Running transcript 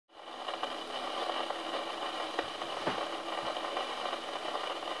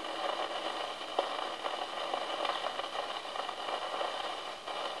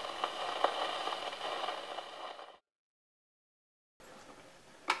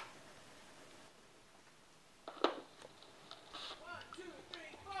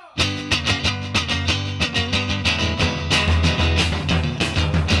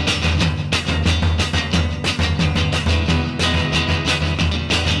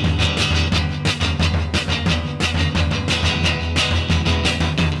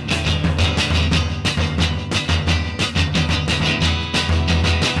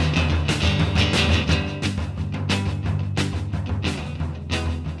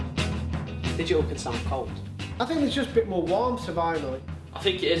Digital can sound cold. I think there's just a bit more warmth to vinyl. I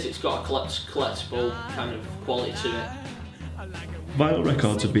think it is. It's got a collectible kind of quality to it. Vinyl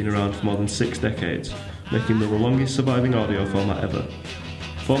records have been around for more than 6 decades, making them the longest surviving audio format ever.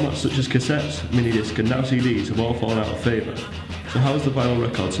 Formats such as cassettes, minidisc and now CDs have all fallen out of favour, so how has the vinyl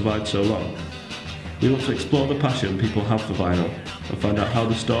record survived so long? We want to explore the passion people have for vinyl and find out how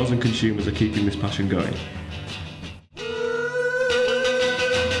the stores and consumers are keeping this passion going.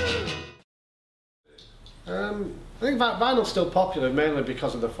 I think vinyl's still popular mainly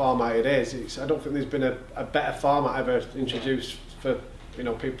because of the format it is. I don't think there's been a better format ever introduced for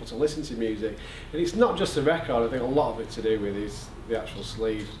people to listen to music. And it's not just the record. I think a lot of it to do with is the actual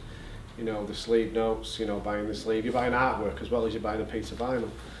sleeve. The sleeve notes. Buying the sleeve. You're buying artwork as well as you're buying a piece of vinyl.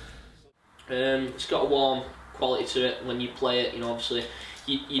 It's got a warm quality to it when you play it. Obviously,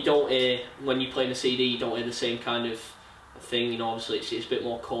 you don't hear when you're playing a CD. You don't hear the same kind of thing. Obviously, it's a bit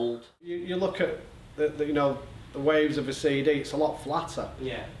more cold. You look at the waves of a CD, it's a lot flatter.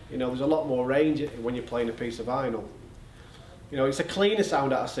 Yeah. There's a lot more range when you're playing a piece of vinyl. It's a cleaner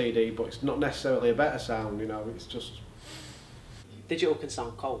sound out of CD, but it's not necessarily a better sound. It's just. Digital can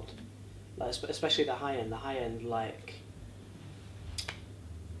sound cold, especially the high end. The high end, like,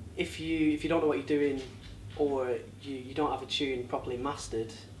 if you don't know what you're doing, or you don't have a tune properly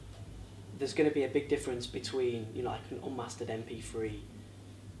mastered, there's going to be a big difference between like an unmastered MP3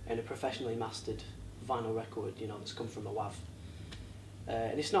 and a professionally mastered vinyl record, that's come from a WAV.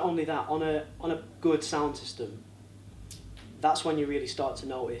 And it's not only that, on a good sound system, that's when you really start to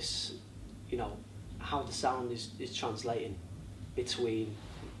notice, how the sound is translating between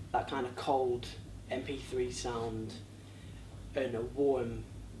that kind of cold MP3 sound and a warm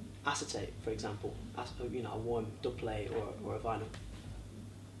acetate, for example, a warm dubplate or a vinyl.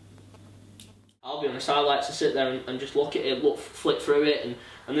 I'll be honest, I like to sit there and just look at it, flick through it,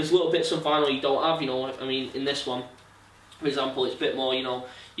 and there's little bits of vinyl you don't have, I mean, in this one, for example, it's a bit more,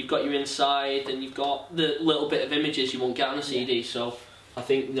 you've got your inside, and you've got the little bit of images you won't get on a CD, so I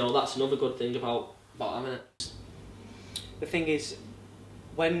think, that's another good thing about having it. The thing is,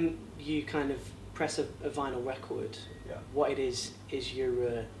 when you kind of press a vinyl record, what it is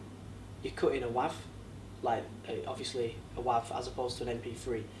you're cutting a WAV, like obviously a WAV as opposed to an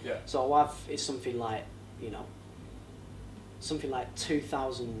MP3. Yeah. So a WAV is something like, something like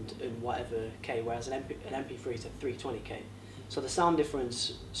 2000 and whatever K, whereas an MP3 is a 320K. So the sound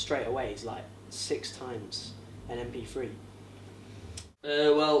difference straight away is like 6 times an MP3.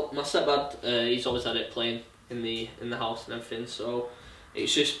 Well, my stepdad, he's always had it playing in the house and everything, so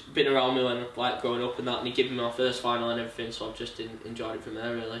it's just been around me when like growing up and that, and he gave me my first vinyl and everything, so I've just enjoyed it from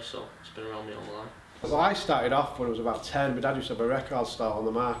there really. So it's been around me all my life. Well, I started off when I was about 10. My dad used to have a record store on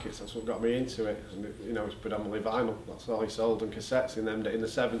the market, so that's what got me into it. And it's predominantly vinyl. That's all he sold, and cassettes in the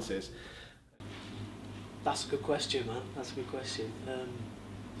 70s. That's a good question, man. That's a good question.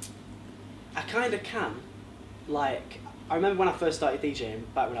 I kind of can. Like, I remember when I first started DJing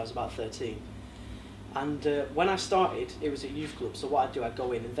back when I was about 13. And when I started, it was a youth club. So what I'd do, I'd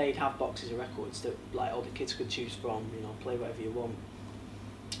go in and they'd have boxes of records that like all the kids could choose from. Play whatever you want.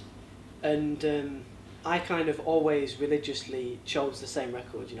 And I kind of always religiously chose the same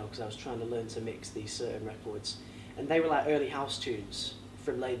record, because I was trying to learn to mix these certain records. And they were like early house tunes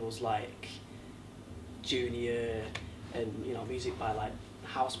from labels like Junior and, music by like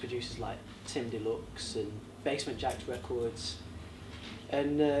house producers like Tim Deluxe and Basement Jaxx Records.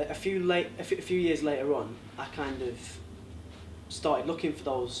 And a few years later on, I kind of started looking for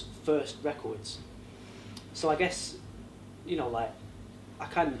those first records. So I guess, like, I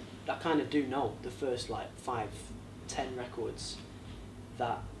kind of do know the first like 5-10 records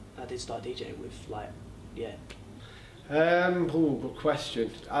that I did start DJing with, like, yeah. Good question.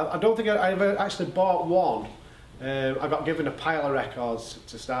 I don't think I ever actually bought one. I got given a pile of records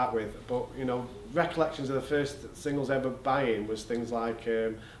to start with, but recollections of the first singles ever buying was things like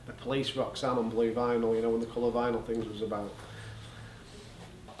the Police Roxanne on blue vinyl, when the colour vinyl things was about.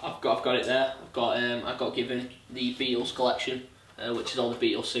 I've got it there. I got given the Beatles collection, which is all the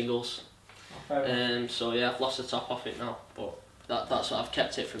Beatles singles. So yeah, I've lost the top off it now, but that's what I've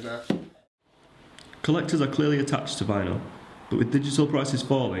kept it from there. Collectors are clearly attached to vinyl, but with digital prices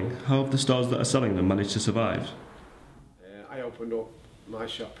falling, how have the stores that are selling them managed to survive? I opened up my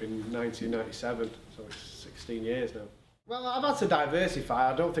shop in 1997, so it's 16 years now. Well, I've had to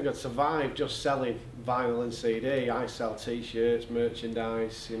diversify. I don't think I'd survive just selling vinyl and CD. I sell t-shirts,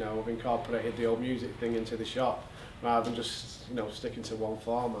 merchandise, I've incorporated the old music thing into the shop rather than just, sticking to one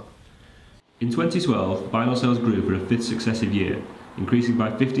format. In 2012, vinyl sales grew for a 5th successive year, increasing by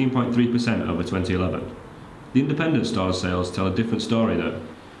 15.3% over 2011. The independent stores' sales tell a different story though.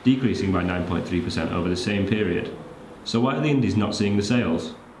 decreasing by 9.3% over the same period. So why are the indies not seeing the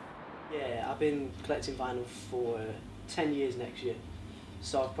sales? Yeah, I've been collecting vinyl for 10 years next year,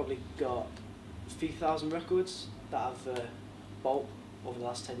 so I've probably got a few thousand records that I've bought over the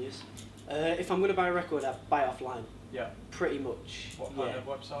last 10 years. If I'm going to buy a record, I buy it offline. Yeah. Pretty much. What kind of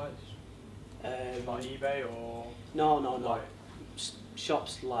websites? Like eBay or? No. Like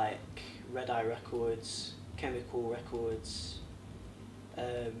Shops like Red Eye Records, Chemical Records.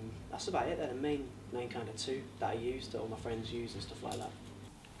 That's about it. They're the main kind of two that I use, that all my friends use and stuff like that.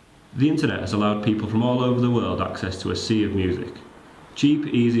 The internet has allowed people from all over the world access to a sea of music. Cheap,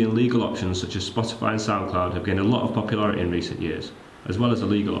 easy and legal options such as Spotify and SoundCloud have gained a lot of popularity in recent years, as well as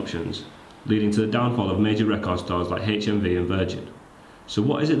illegal options, leading to the downfall of major record stores like HMV and Virgin. So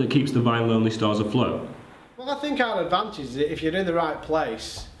what is it that keeps the vinyl-only stores afloat? Well, I think our advantage is that if you're in the right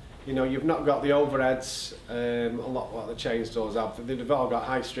place, you know, you've not got the overheads a lot what the chain stores have. They've all got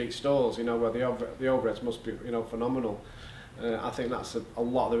high street stores, you know, where the overheads must be, you know, phenomenal. I think that's a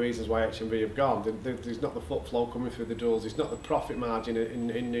lot of the reasons why HMV have gone. There's not the foot flow coming through the doors. There's not the profit margin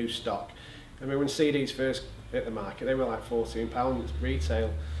in new stock. I mean, when CDs first hit the market, they were like £14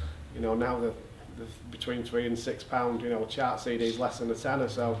 retail. You know, now they're between £3 and £6. You know, chart CDs less than a tenner.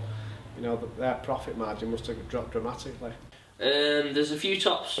 So, you know, their profit margin must have dropped dramatically. There's a few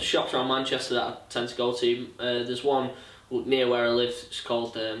shops around Manchester that I tend to go to. There's one near where I live. It's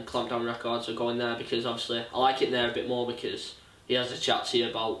called Clampdown Records. I go in there because obviously I like it there a bit more because he has a chat to you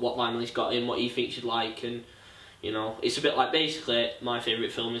about what vinyl he's got in, what he thinks you'd like, and you know, it's a bit like basically my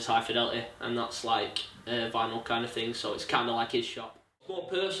favourite film is High Fidelity, and that's like vinyl kind of thing. So it's kind of like his shop. More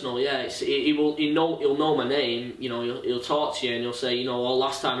personal, yeah. He'll know my name. You know, he'll talk to you and he'll say, you know, well,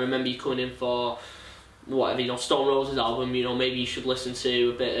 last time I remember you coming in for whatever, you know, Stone Roses album. You know, maybe you should listen to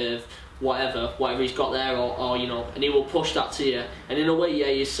a bit of whatever he's got there, or you know, and he will push that to you. And in a way, yeah,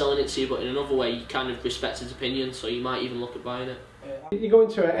 he's selling it to you, but in another way, you kind of respect his opinion, so you might even look at buying it. You go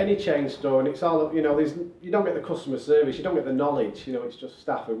into any chain store and it's all, you know, you don't get the customer service, you don't get the knowledge, you know, it's just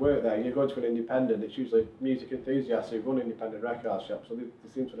staff who work there. You go to an independent, it's usually music enthusiasts who run independent record shops, so they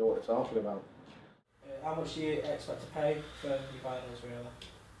seem to know what they're talking about. How much do you expect to pay for your vinyls, really?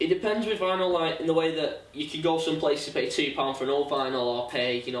 It depends with vinyl, like in the way that you can go someplace to pay £2 for an old vinyl or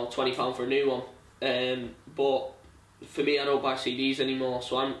pay, you know, £20 for a new one. But for me, I don't buy CDs anymore,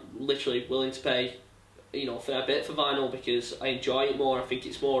 so I'm literally willing to pay, you know, a fair bit for vinyl because I enjoy it more. I think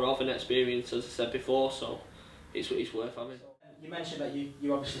it's more of an experience, as I said before, so it's worth having. You mentioned that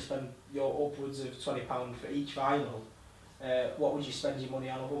you obviously spend your upwards of £20 for each vinyl. What would you spend your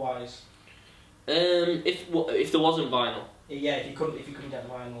money on otherwise? If there wasn't vinyl. Yeah, if you couldn't get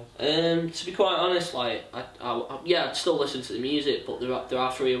the vinyl. To be quite honest, like I'd still listen to the music, but there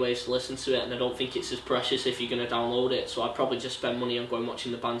are freer ways to listen to it, and I don't think it's as precious if you're going to download it. So I'd probably just spend money on going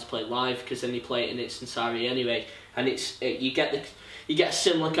watching the bands play live, because then they play it in its entirety anyway, and you get a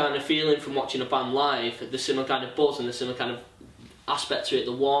similar kind of feeling from watching a band live, the similar kind of buzz and the similar kind of aspect to it,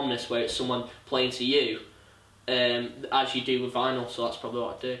 the warmness where it's someone playing to you, as you do with vinyl. So that's probably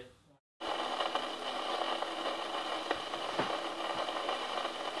what I'd do.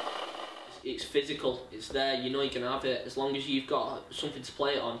 It's physical, it's there, you know you can have it. As long as you've got something to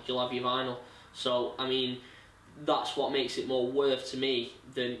play it on, you'll have your vinyl. So, I mean, that's what makes it more worth to me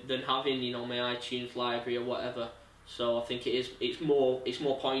than having, you know, my iTunes library or whatever. So I think it's more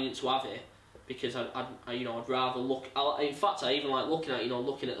poignant to have it, because I'd rather look. In fact, I even like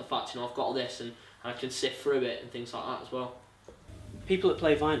looking at the fact, you know, I've got this and I can sift through it and things like that as well. People that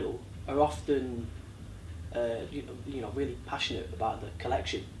play vinyl are often, you know, really passionate about the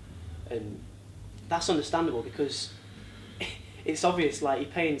collection. And that's understandable, because it's obvious, like, you're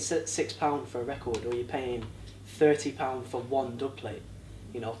paying £6 for a record, or you're paying £30 for one dub plate,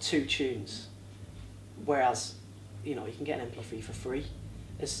 you know, 2 tunes. Whereas, you know, you can get an MP3 for free.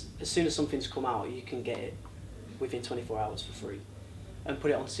 As soon as something's come out, you can get it within 24 hours for free. And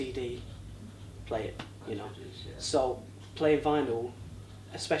put it on CD, play it, you know. So playing vinyl,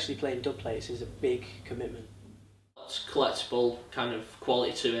 especially playing dub plates, is a big commitment. Collectible kind of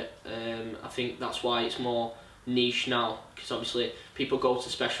quality to it. I think that's why it's more niche now, because obviously people go to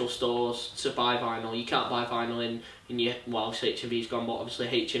special stores to buy vinyl. You can't buy vinyl in your, well, obviously HMV's gone, but obviously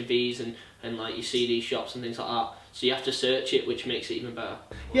HMVs and like your CD shops and things like that. So you have to search it, which makes it even better.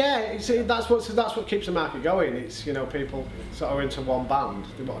 Yeah, that's what keeps the market going. It's, you know, people sort of into one band,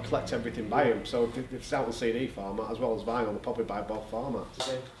 they want to collect everything by them. So if it's out in CD format as well as vinyl, they'll probably buy both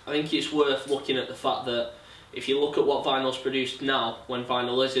formats. I think it's worth looking at the fact that if you look at what vinyl's produced now, when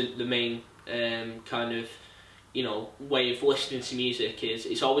vinyl isn't the main kind of you know, way of listening to music is,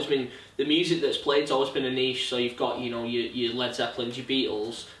 it's always been, the music that's played's always been a niche. So you've got, you know, your Led Zeppelin, your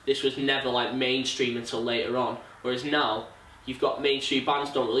Beatles. This was never like mainstream until later on. Whereas now, you've got mainstream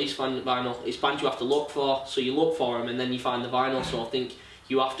bands don't release vinyl. It's bands you have to look for. So you look for them and then you find the vinyl. So I think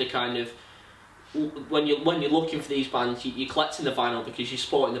you have to kind of, when you're looking for these bands, you're collecting the vinyl because you're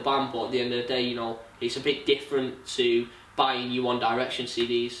supporting the band. But at the end of the day, you know, it's a bit different to buying you One Direction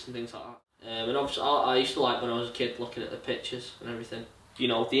CDs and things like that. And obviously, I used to like when I was a kid looking at the pictures and everything. You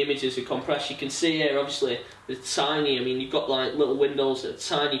know, the images are compressed. You can see here, obviously, they're tiny. I mean, you've got like little windows that are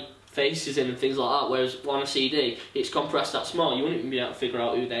tiny faces in and things like that. Whereas on a CD, it's compressed that small. You wouldn't even be able to figure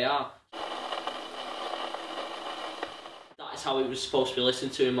out who they are. That is how it was supposed to be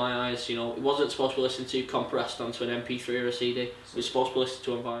listened to in my eyes. You know, it wasn't supposed to be listened to compressed onto an MP3 or a CD. It was supposed to be listened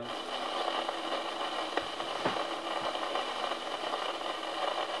to on vinyl.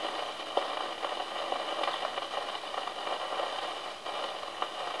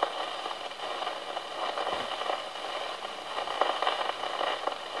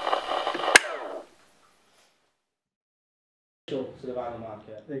 To the vinyl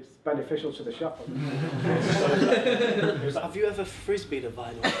market. It's beneficial to the shop. Have you ever frisbeed a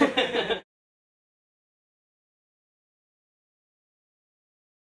vinyl?